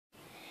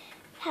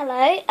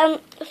Hello,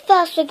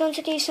 first we're going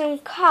to do some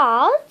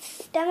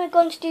cards, then we're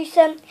going to do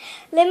some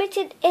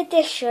limited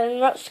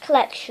edition Rocks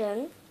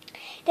collection,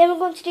 then we're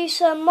going to do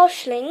some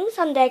Moshlings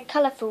and their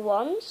colourful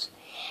ones,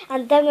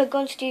 and then we're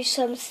going to do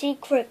some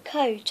secret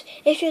codes.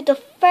 If you're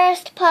the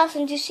first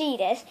person to see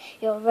this,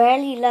 you're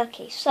really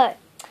lucky. So,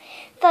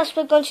 first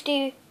we're going to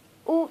do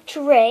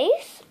Ultra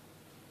Rays.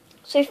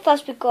 So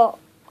first we've got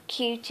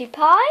Cutie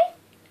Pie,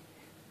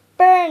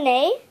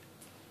 Bernie,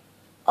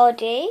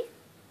 Oddie,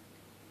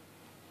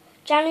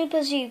 Johnny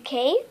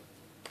Bazooki,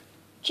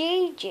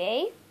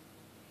 Gigi,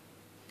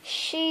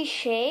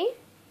 Shishi,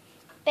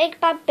 Big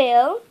Bad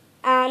Bill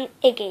and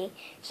Iggy.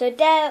 So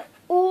they're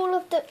all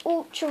of the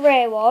ultra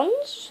rare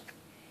ones.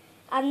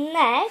 And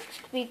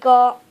next we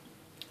got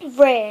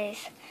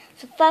rares.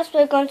 So first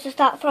we're going to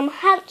start from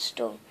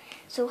Hansel.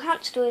 So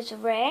Hansel is a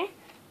rare,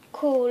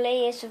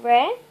 Cooley is a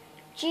rare,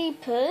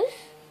 Jeepers,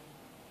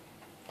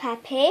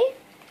 Peppy,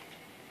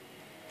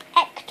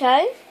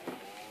 Ecto,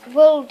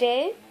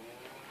 Wildo,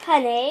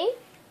 Honey,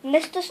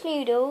 Mr.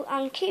 Snoodle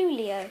and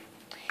Coolio.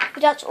 So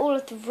that's all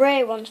of the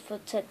rare ones for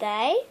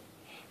today.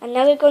 And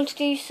now we're going to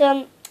do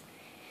some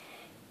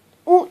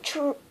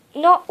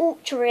not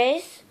ultra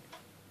rares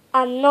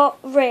and not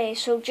rare,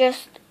 so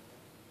just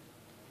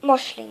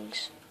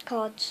Moshlings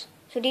cards.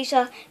 So these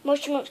are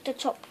most amongst the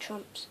top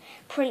trumps.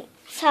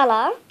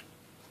 Printella,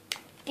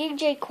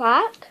 DJ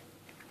Quack,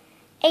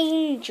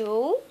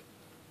 Angel,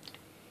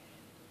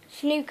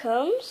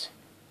 Snookums,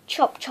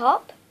 Chop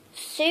Chop,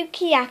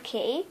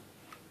 Sukiyaki,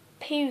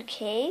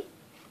 Pookie,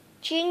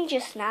 Ginger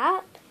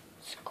Snap,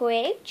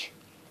 Squidge,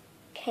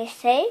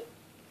 Kissy,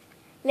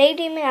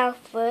 Lady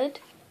Melford,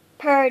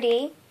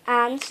 Purdy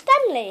and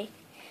Stanley.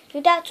 So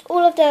that's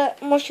all of the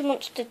most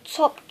amongst the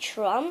top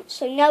trumps.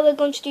 So now we're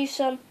going to do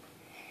some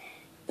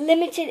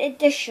limited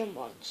edition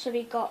ones. So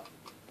we got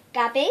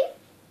Gabby,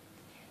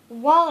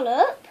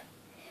 Wallop,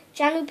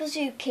 Johnny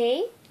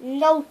Bazooki,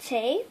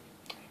 Nolty,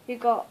 we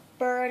got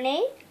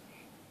Bernie,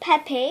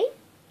 Peppy,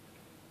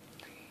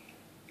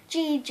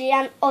 Gigi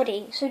and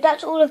Oddie. So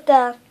that's all of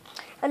the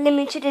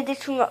limited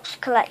edition Rocks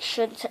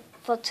collection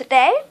for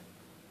today.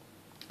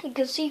 You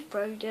can see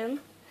through them.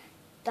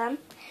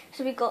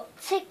 So we got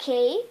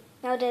Tiki,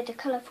 now they're the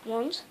colourful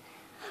ones,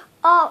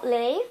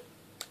 Artley,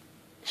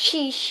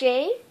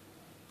 Shishi,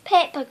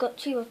 Pip, I got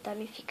two of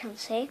them if you can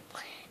see.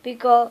 We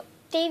got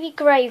Davy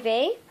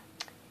Gravy,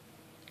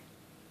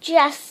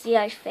 Jessie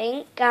I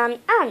think, and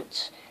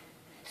Ant.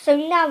 So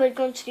now we're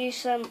going to do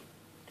some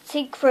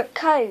secret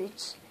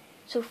codes.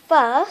 So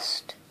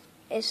first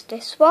is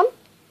this one.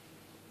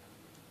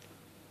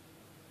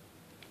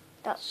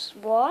 That's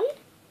one.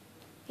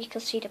 You can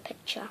see the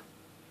picture.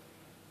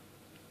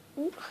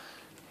 Ooh.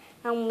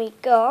 And we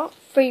got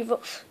 3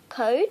 Rocks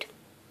code.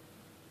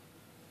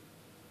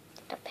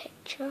 The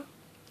picture.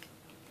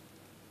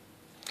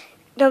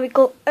 Now we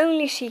got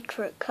only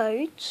secret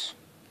codes.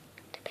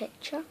 The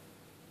picture.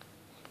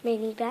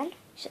 Mini Ben.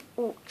 It's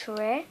ultra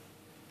rare.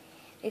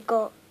 We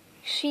got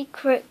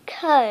secret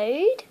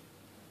code.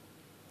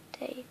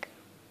 There you go.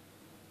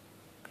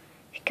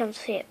 You can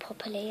see it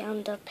properly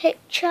on the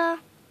picture.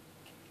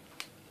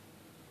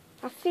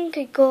 I think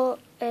I got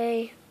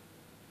a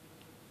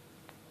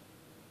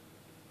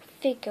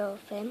figure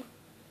of him.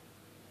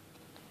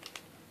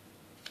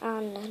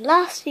 And the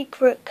last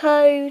secret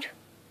code.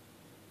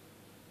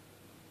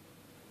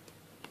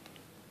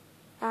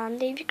 And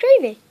Davy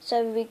Gravy.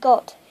 So we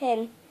got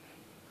him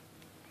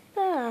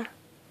there.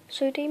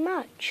 So they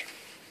match.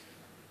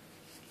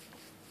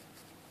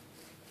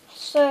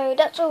 So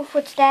that's all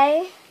for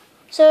today.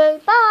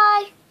 So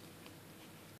bye.